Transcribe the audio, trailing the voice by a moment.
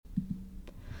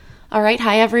All right,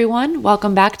 hi everyone.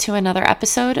 Welcome back to another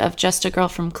episode of Just a Girl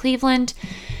from Cleveland.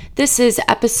 This is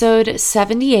episode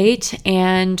 78,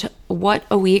 and what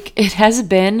a week it has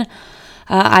been.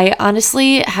 I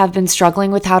honestly have been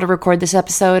struggling with how to record this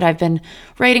episode. I've been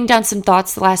writing down some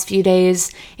thoughts the last few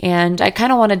days, and I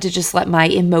kind of wanted to just let my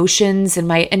emotions and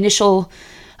my initial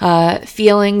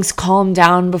feelings calm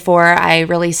down before I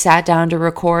really sat down to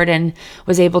record and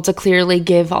was able to clearly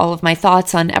give all of my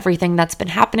thoughts on everything that's been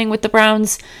happening with the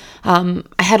Browns. I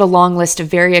had a long list of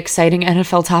very exciting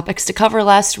NFL topics to cover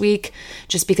last week,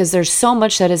 just because there's so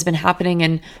much that has been happening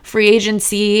in free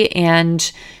agency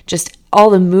and just all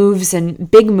the moves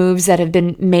and big moves that have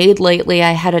been made lately.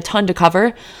 I had a ton to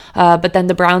cover, but then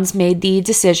the Browns made the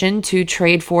decision to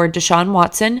trade for Deshaun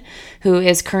Watson, who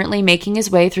is currently making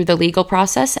his way through the legal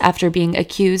process after being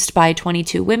accused by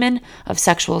 22 women of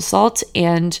sexual assault.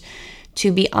 And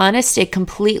to be honest, it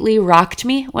completely rocked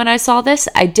me when I saw this.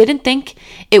 I didn't think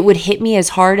it would hit me as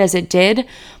hard as it did,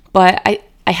 but I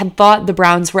had thought the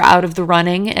Browns were out of the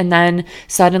running, and then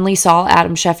suddenly saw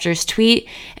Adam Schefter's tweet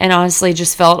and honestly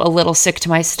just felt a little sick to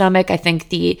my stomach. I think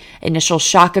the initial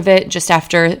shock of it, just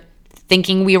after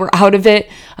thinking we were out of it,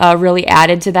 really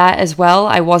added to that as well.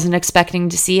 I wasn't expecting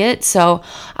to see it, so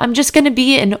I'm just going to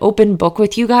be an open book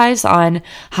with you guys on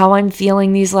how I'm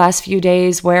feeling these last few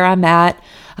days, where I'm at.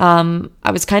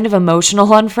 I was kind of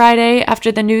emotional on Friday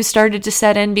after the news started to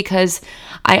set in, because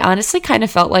I honestly kind of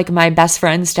felt like my best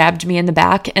friend stabbed me in the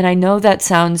back. And I know that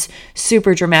sounds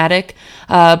super dramatic,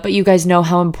 but you guys know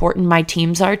how important my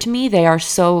teams are to me. They are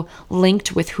so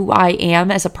linked with who I am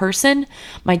as a person.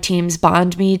 My teams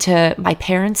bond me to my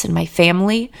parents and my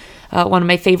family. One of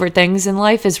my favorite things in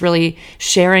life is really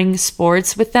sharing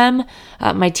sports with them.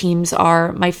 My teams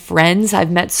are my friends.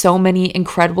 I've met so many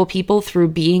incredible people through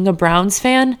being a Browns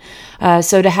fan.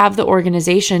 So to have the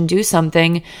organization do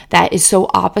something that is so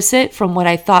opposite from what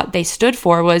I thought they stood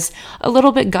for was a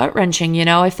little bit gut-wrenching. You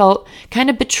know, I felt kind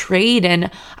of betrayed, and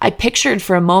I pictured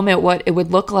for a moment what it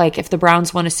would look like if the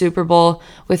Browns won a Super Bowl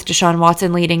with Deshaun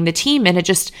Watson leading the team, and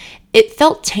it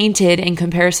felt tainted in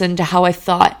comparison to how I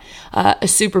thought a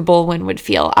Super Bowl win would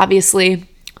feel. Obviously,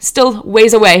 still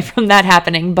ways away from that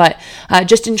happening, but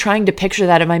just in trying to picture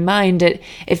that in my mind,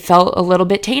 it felt a little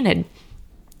bit tainted.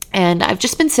 And I've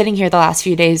just been sitting here the last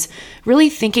few days really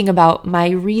thinking about my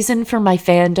reason for my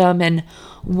fandom and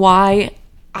why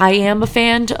I'm a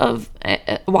fan of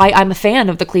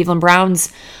the Cleveland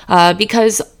Browns,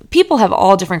 because people have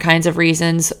all different kinds of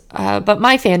reasons, but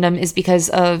my fandom is because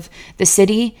of the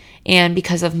city and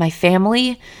because of my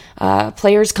family.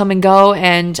 Players come and go,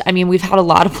 and I mean, we've had a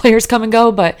lot of players come and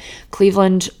go, but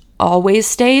Cleveland always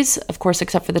stays, of course,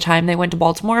 except for the time they went to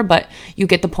Baltimore, but you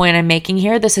get the point I'm making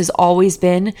here. This has always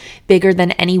been bigger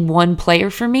than any one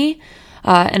player for me.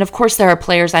 And of course, there are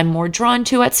players I'm more drawn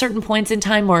to at certain points in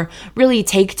time, or really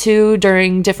take to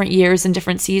during different years and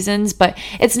different seasons, but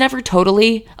it's never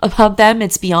totally about them.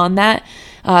 It's beyond that.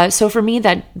 So for me,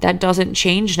 that doesn't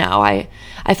change now. I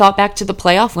thought back to the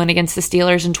playoff win against the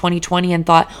Steelers in 2020 and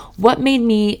thought, what made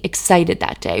me excited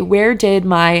that day? Where did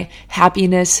my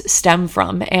happiness stem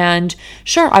from? And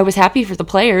sure, I was happy for the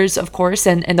players, of course,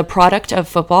 and the product of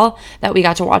football that we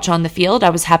got to watch on the field.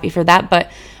 I was happy for that,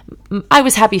 but I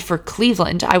was happy for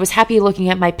Cleveland. I was happy looking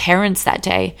at my parents that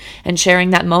day and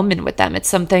sharing that moment with them. It's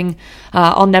something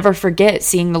I'll never forget,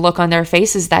 seeing the look on their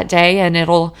faces that day, and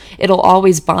it'll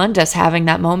always bond us having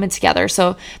that moment together.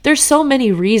 So there's so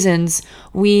many reasons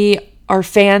we are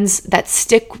fans that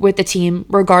stick with the team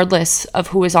regardless of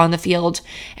who is on the field.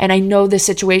 And I know the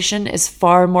situation is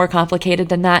far more complicated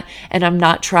than that, and I'm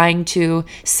not trying to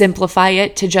simplify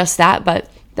it to just that, but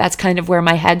that's kind of where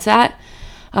my head's at.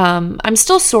 I'm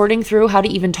still sorting through how to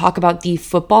even talk about the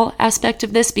football aspect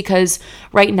of this, because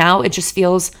right now it just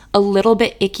feels a little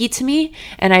bit icky to me,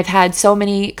 and I've had so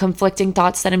many conflicting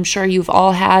thoughts that I'm sure you've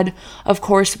all had. Of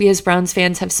course, we as Browns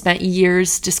fans have spent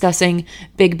years discussing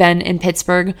Big Ben in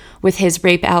Pittsburgh with his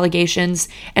rape allegations,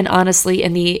 and honestly,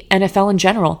 in the NFL in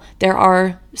general, there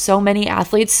are so many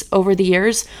athletes over the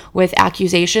years with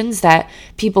accusations that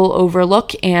people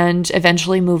overlook and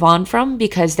eventually move on from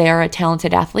because they are a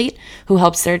talented athlete who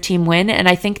helps their team win. And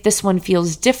I think this one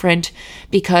feels different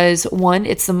because, one,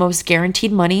 it's the most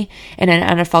guaranteed money in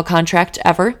an NFL contract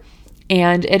ever,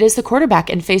 and it is the quarterback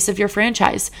and face of your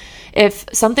franchise. If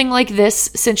something like this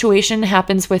situation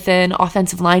happens with an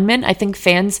offensive lineman, I think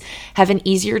fans have an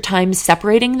easier time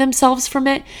separating themselves from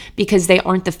it because they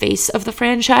aren't the face of the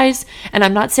franchise. And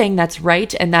I'm not saying that's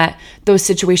right and that those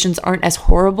situations aren't as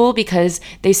horrible, because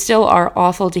they still are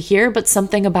awful to hear, but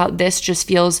something about this just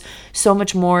feels so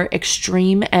much more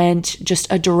extreme and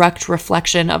just a direct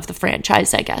reflection of the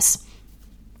franchise, I guess.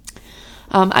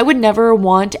 I would never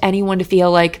want anyone to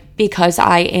feel like because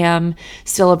I am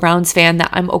still a Browns fan that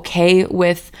I'm okay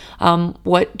with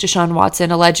what Deshaun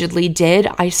Watson allegedly did.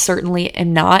 I certainly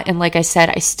am not. And like I said,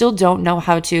 I still don't know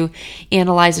how to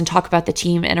analyze and talk about the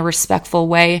team in a respectful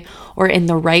way or in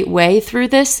the right way through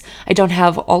this. I don't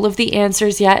have all of the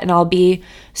answers yet, and I'll be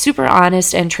super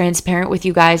honest and transparent with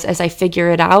you guys as I figure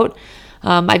it out.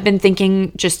 I've been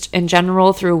thinking just in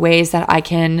general through ways that I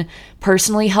can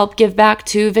personally help give back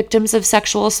to victims of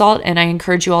sexual assault, and I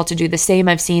encourage you all to do the same.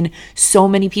 I've seen so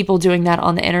many people doing that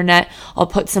on the internet. I'll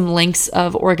put some links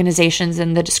of organizations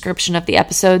in the description of the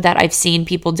episode that I've seen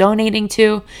people donating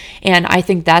to, and I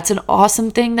think that's an awesome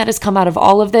thing that has come out of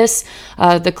all of this.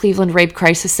 The Cleveland Rape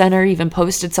Crisis Center even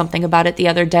posted something about it the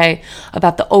other day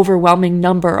about the overwhelming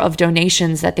number of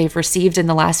donations that they've received in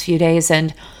the last few days,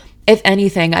 and if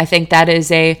anything, I think that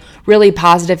is a really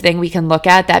positive thing we can look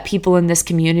at, that people in this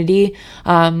community,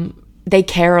 they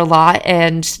care a lot.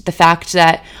 And the fact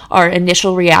that our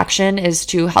initial reaction is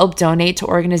to help donate to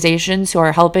organizations who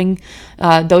are helping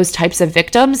those types of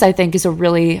victims, I think is a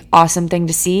really awesome thing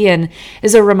to see, and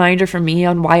is a reminder for me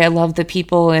on why I love the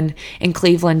people in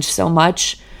Cleveland so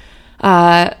much.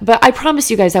 But I promise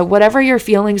you guys that whatever your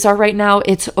feelings are right now,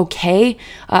 it's okay.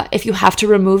 If you have to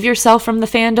remove yourself from the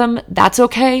fandom, that's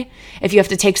okay. If you have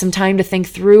to take some time to think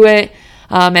through it,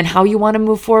 and how you want to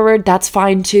move forward, that's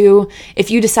fine too. If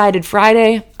you decided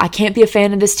Friday, I can't be a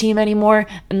fan of this team anymore,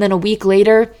 and then a week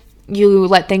later, you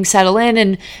let things settle in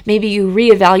and maybe you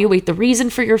reevaluate the reason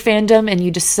for your fandom and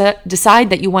you decide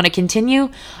that you want to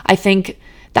continue, I think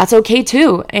that's okay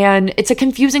too. And it's a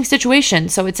confusing situation.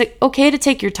 So it's okay to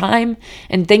take your time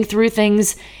and think through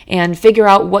things and figure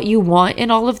out what you want in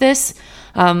all of this.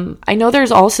 I know there's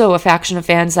also a faction of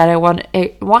fans that I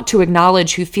want to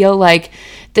acknowledge who feel like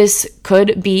this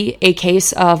could be a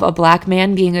case of a black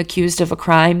man being accused of a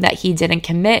crime that he didn't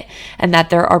commit, and that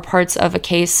there are parts of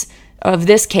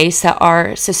this case that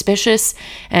are suspicious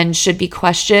and should be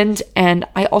questioned. And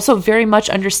I also very much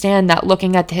understand that,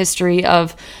 looking at the history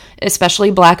of especially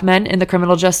black men in the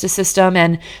criminal justice system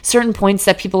and certain points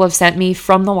that people have sent me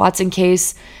from the Watson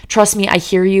case, trust me, I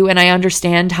hear you and I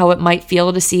understand how it might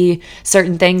feel to see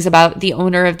certain things about the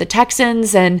owner of the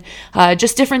Texans and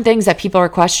just different things that people are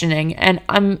questioning. And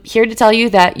I'm here to tell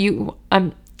you that you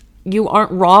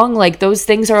aren't wrong. Like, those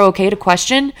things are okay to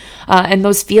question, and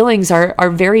those feelings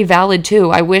are very valid too.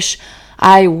 I wish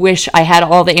I had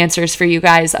all the answers for you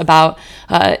guys about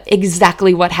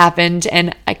exactly what happened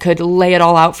and I could lay it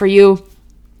all out for you,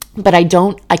 but I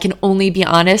don't. I can only be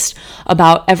honest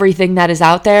about everything that is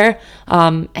out there,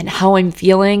 and how I'm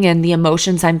feeling and the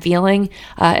emotions I'm feeling,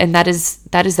 and that is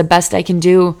the best I can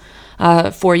do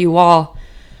for you all.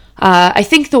 I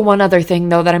think the one other thing,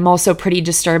 though, that I'm also pretty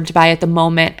disturbed by at the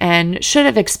moment and should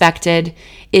have expected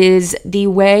is the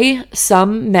way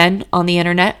some men on the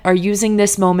internet are using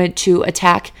this moment to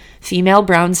attack female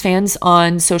Browns fans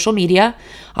on social media.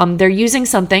 They're using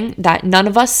something that none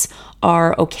of us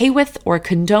are okay with or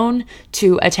condone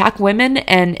to attack women,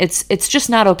 and it's just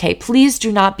not okay. Please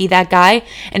do not be that guy,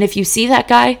 and if you see that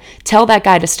guy, tell that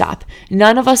guy to stop.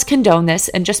 None of us condone this,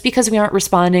 and just because we aren't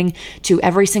responding to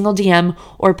every single DM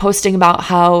or posting about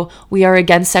how we are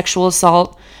against sexual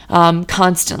assault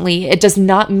constantly, it does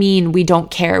not mean we don't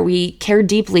care. We care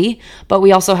deeply, but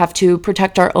we also have to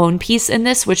protect our own peace in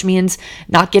this, which means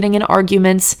not getting in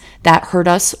arguments that hurt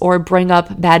us or bring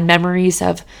up bad memories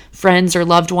of friends or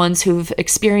loved ones who've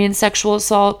experienced sexual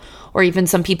assault, or even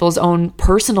some people's own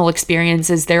personal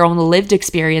experiences, their own lived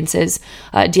experiences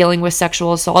dealing with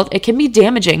sexual assault. It can be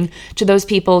damaging to those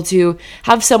people to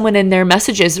have someone in their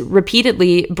messages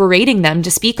repeatedly berating them to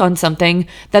speak on something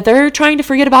that they're trying to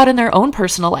forget about in their own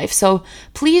personal life. So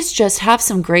please just have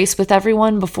some grace with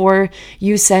everyone before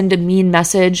you send a mean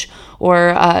message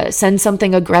or send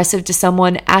something aggressive to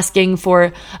someone asking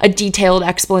for a detailed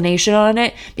explanation on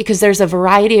it, because there's a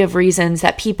variety of reasons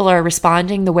that people are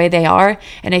responding the way they are,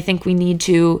 and I think we need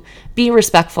to be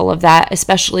respectful of that,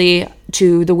 especially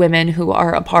to the women who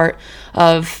are a part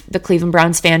of the Cleveland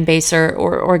Browns fan base or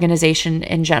organization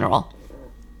in general.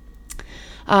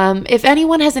 If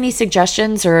anyone has any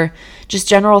suggestions or just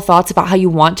general thoughts about how you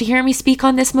want to hear me speak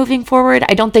on this moving forward,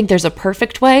 I don't think there's a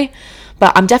perfect way,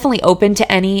 but I'm definitely open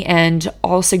to any and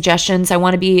all suggestions. I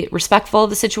want to be respectful of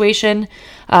the situation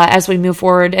as we move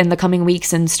forward in the coming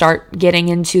weeks and start getting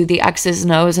into the X's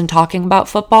and O's and talking about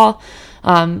football.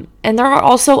 And there are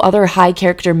also other high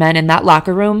character men in that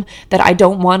locker room that I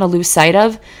don't want to lose sight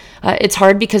of. It's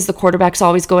hard because the quarterback's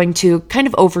always going to kind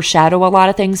of overshadow a lot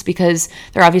of things because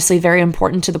they're obviously very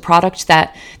important to the product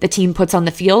that the team puts on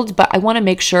the field. But I want to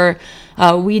make sure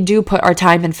we do put our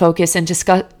time and focus in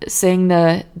discussing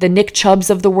the Nick Chubbs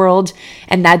of the world,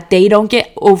 and that they don't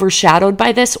get overshadowed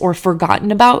by this or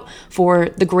forgotten about for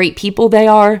the great people they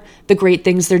are, the great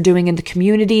things they're doing in the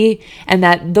community, and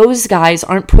that those guys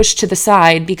aren't pushed to the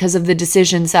side because of the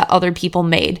decisions that other people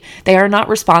made. They are not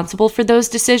responsible for those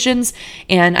decisions,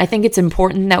 and I think it's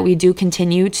important that we do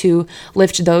continue to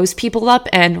lift those people up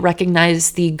and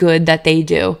recognize the good that they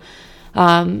do.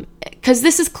 Because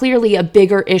this is clearly a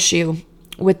bigger issue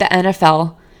with the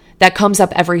NFL that comes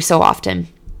up every so often.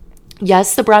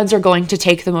 Yes, the Browns are going to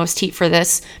take the most heat for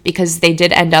this because they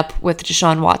did end up with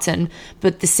Deshaun Watson,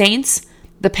 but the Saints,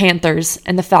 the Panthers,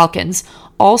 and the Falcons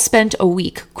all spent a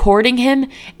week courting him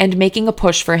and making a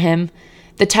push for him.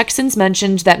 The Texans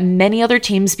mentioned that many other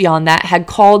teams beyond that had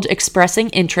called expressing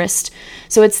interest.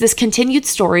 So it's this continued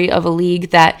story of a league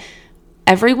that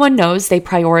everyone knows they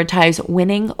prioritize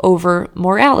winning over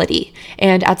morality.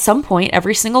 And at some point,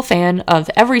 every single fan of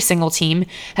every single team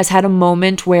has had a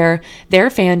moment where their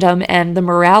fandom and the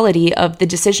morality of the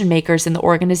decision makers in the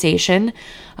organization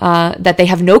that they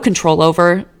have no control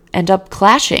over end up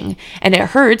clashing. And it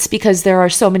hurts because there are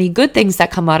so many good things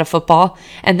that come out of football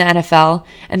and the NFL,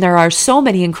 and there are so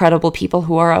many incredible people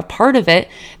who are a part of it,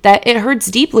 that it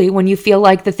hurts deeply when you feel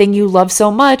like the thing you love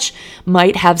so much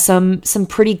might have some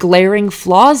pretty glaring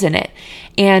flaws in it.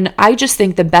 And I just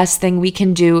think the best thing we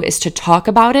can do is to talk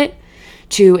about it,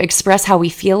 to express how we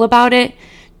feel about it,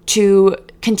 to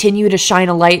continue to shine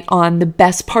a light on the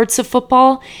best parts of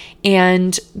football,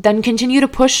 and then continue to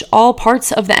push all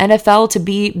parts of the NFL to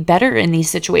be better in these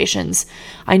situations.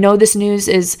 I know this news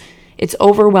it's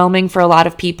overwhelming for a lot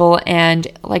of people, and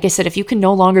like I said, if you can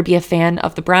no longer be a fan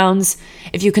of the Browns,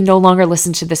 if you can no longer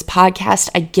listen to this podcast,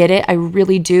 I get it. I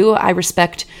really do. I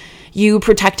respect you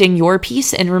protecting your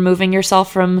peace and removing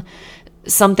yourself from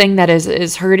something that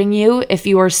is hurting you. If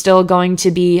you are still going to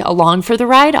be along for the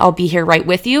ride, I'll be here right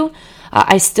with you.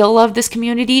 I still love this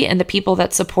community and the people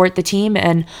that support the team,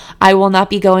 and I will not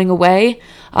be going away.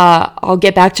 I'll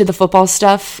get back to the football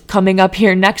stuff coming up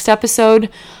here next episode,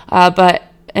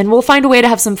 and we'll find a way to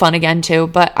have some fun again too.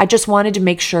 But I just wanted to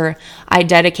make sure I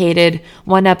dedicated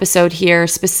one episode here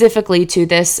specifically to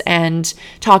this and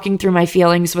talking through my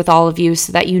feelings with all of you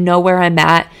so that you know where I'm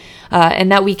at.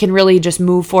 And that we can really just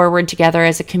move forward together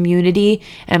as a community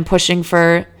and pushing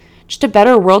for just a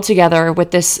better world together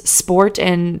with this sport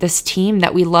and this team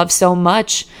that we love so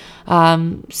much.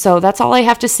 So that's all I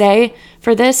have to say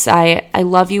for this. I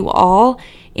love you all.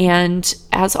 And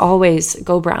as always,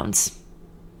 go Browns.